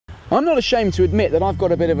I'm not ashamed to admit that I've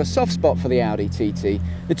got a bit of a soft spot for the Audi TT.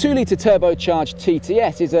 The 2-litre turbocharged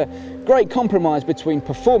TTS is a great compromise between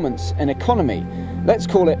performance and economy. Let's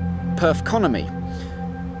call it perfconomy.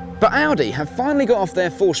 But Audi have finally got off their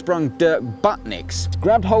four-sprung Dirk Buttnicks,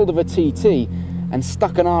 grabbed hold of a TT and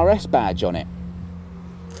stuck an RS badge on it.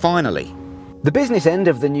 Finally. The business end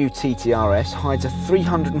of the new TT RS hides a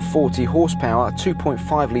 340 horsepower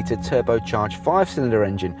 2.5-litre turbocharged 5-cylinder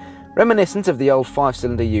engine, reminiscent of the old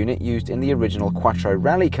 5-cylinder unit used in the original Quattro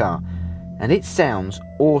rally car, and it sounds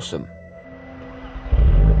awesome.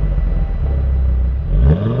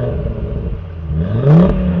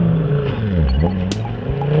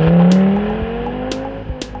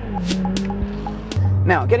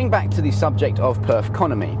 Now, getting back to the subject of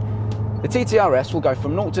perfconomy, the TT RS will go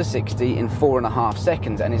from 0 to 60 in 4.5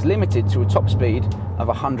 seconds and is limited to a top speed of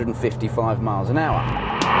 155 miles an hour.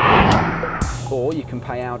 Or you can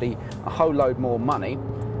pay Audi a whole load more money,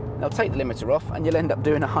 they'll take the limiter off and you'll end up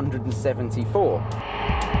doing 174. Now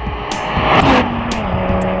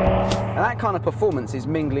that kind of performance is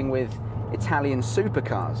mingling with Italian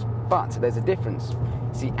supercars, but there's a difference.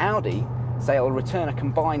 See, Audi say it'll return a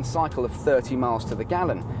combined cycle of 30 miles to the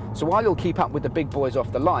gallon, so while you'll keep up with the big boys off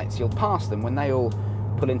the lights, you'll pass them when they all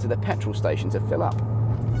pull into the petrol station to fill up.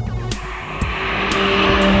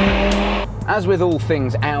 As with all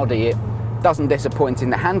things Audi, it doesn't disappoint in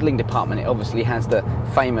the handling department. It obviously has the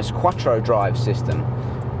famous Quattro drive system.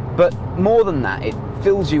 But more than that, it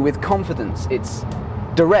fills you with confidence. It's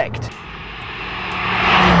direct.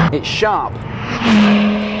 It's sharp.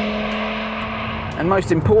 And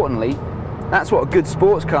most importantly, that's what a good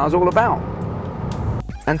sports car is all about.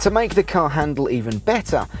 And to make the car handle even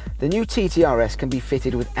better, the new TT RS can be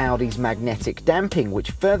fitted with Audi's magnetic damping,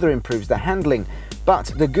 which further improves the handling. But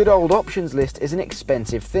the good old options list is an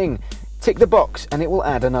expensive thing. Tick the box and it will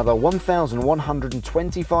add another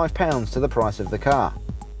 £1,125 to the price of the car.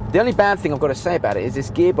 The only bad thing I've got to say about it is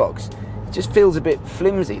this gearbox. It just feels a bit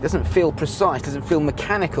flimsy, it doesn't feel precise, doesn't feel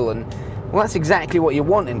mechanical, and well, that's exactly what you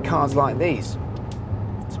want in cars like these.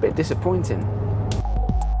 It's a bit disappointing.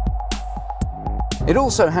 It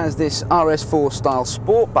also has this RS4 style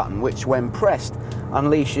sport button which, when pressed,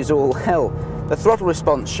 unleashes all hell. The throttle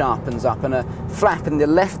response sharpens up and a flap in the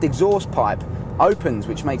left exhaust pipe opens,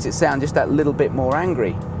 which makes it sound just that little bit more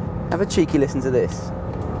angry. Have a cheeky listen to this.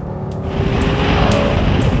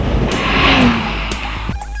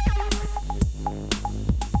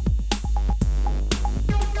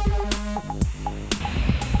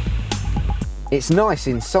 It's nice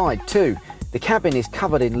inside too. The cabin is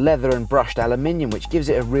covered in leather and brushed aluminium, which gives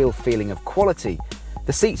it a real feeling of quality.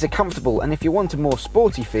 The seats are comfortable, and if you want a more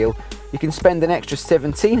sporty feel, you can spend an extra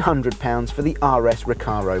 £1,700 for the RS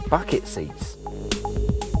Recaro bucket seats.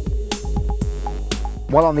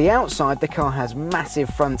 While on the outside, the car has massive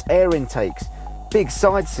front air intakes, big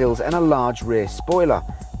side sills and a large rear spoiler.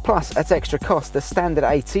 Plus, at extra cost, the standard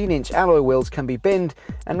 18-inch alloy wheels can be binned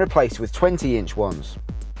and replaced with 20-inch ones.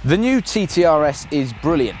 The new TT RS is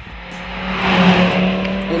brilliant.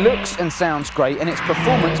 It looks and sounds great, and its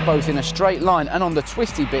performance both in a straight line and on the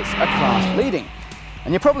twisty bits are class leading.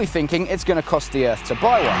 And you're probably thinking it's going to cost the earth to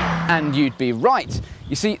buy one. And you'd be right.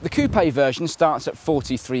 You see, the coupe version starts at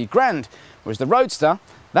 43 grand, whereas the Roadster,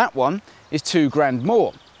 that one, is 2 grand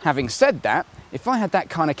more. Having said that, if I had that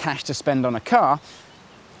kind of cash to spend on a car,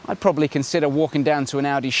 I'd probably consider walking down to an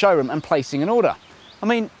Audi showroom and placing an order. I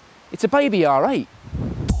mean, it's a baby R8.